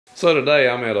So today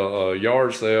I'm at a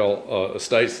yard sale,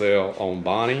 estate sale on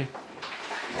Bonnie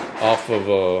off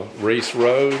of Reese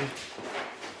Road.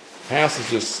 House is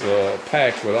just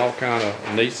packed with all kind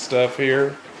of neat stuff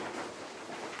here.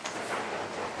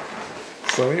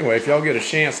 So anyway, if y'all get a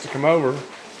chance to come over,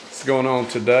 it's going on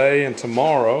today and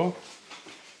tomorrow.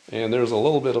 And there's a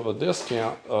little bit of a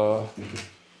discount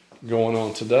going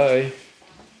on today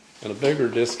and a bigger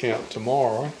discount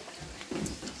tomorrow.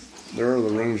 There are the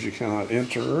rooms you cannot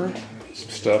enter. Some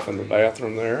stuff in the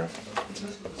bathroom there.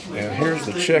 And here's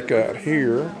the checkout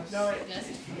here.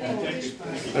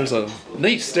 There's a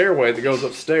neat stairway that goes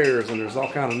upstairs, and there's all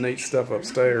kind of neat stuff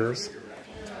upstairs.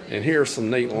 And here's some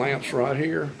neat lamps right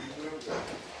here,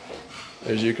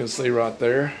 as you can see right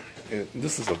there. And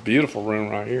this is a beautiful room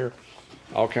right here.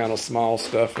 All kind of small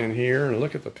stuff in here. And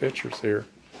look at the pictures here.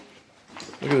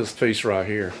 Look at this piece right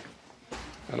here.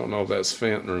 I don't know if that's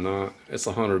Fenton or not. It's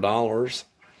 $100.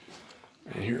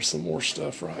 And here's some more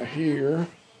stuff right here.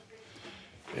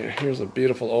 And here's a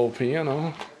beautiful old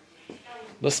piano.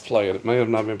 Let's play it. It may have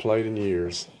not been played in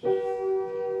years.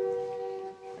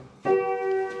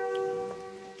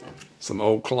 Some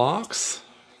old clocks.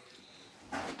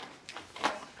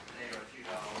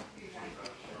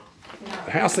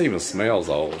 The house even smells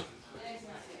old.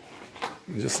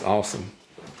 Just awesome.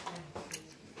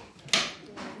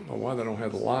 I don't know why they don't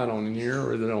have the light on in here,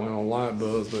 or they don't have a light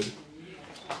bulbs, but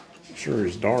I'm sure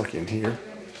it's dark in here.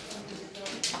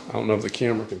 I don't know if the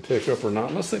camera can pick up or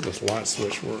not. Let's see if this light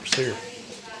switch works here.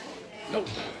 Nope.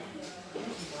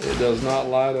 It does not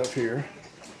light up here.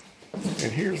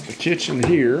 And here's the kitchen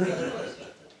here.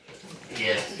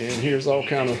 And here's all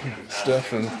kind of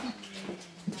stuff in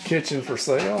the kitchen for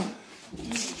sale.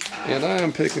 And I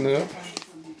am picking up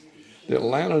the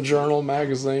Atlanta Journal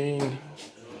magazine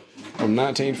from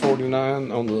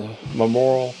 1949 on the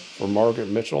memorial for Margaret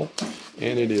Mitchell.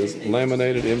 And it is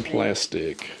laminated in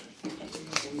plastic.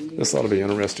 This ought to be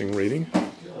interesting reading.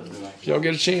 If y'all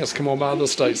get a chance, come on by the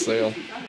estate sale.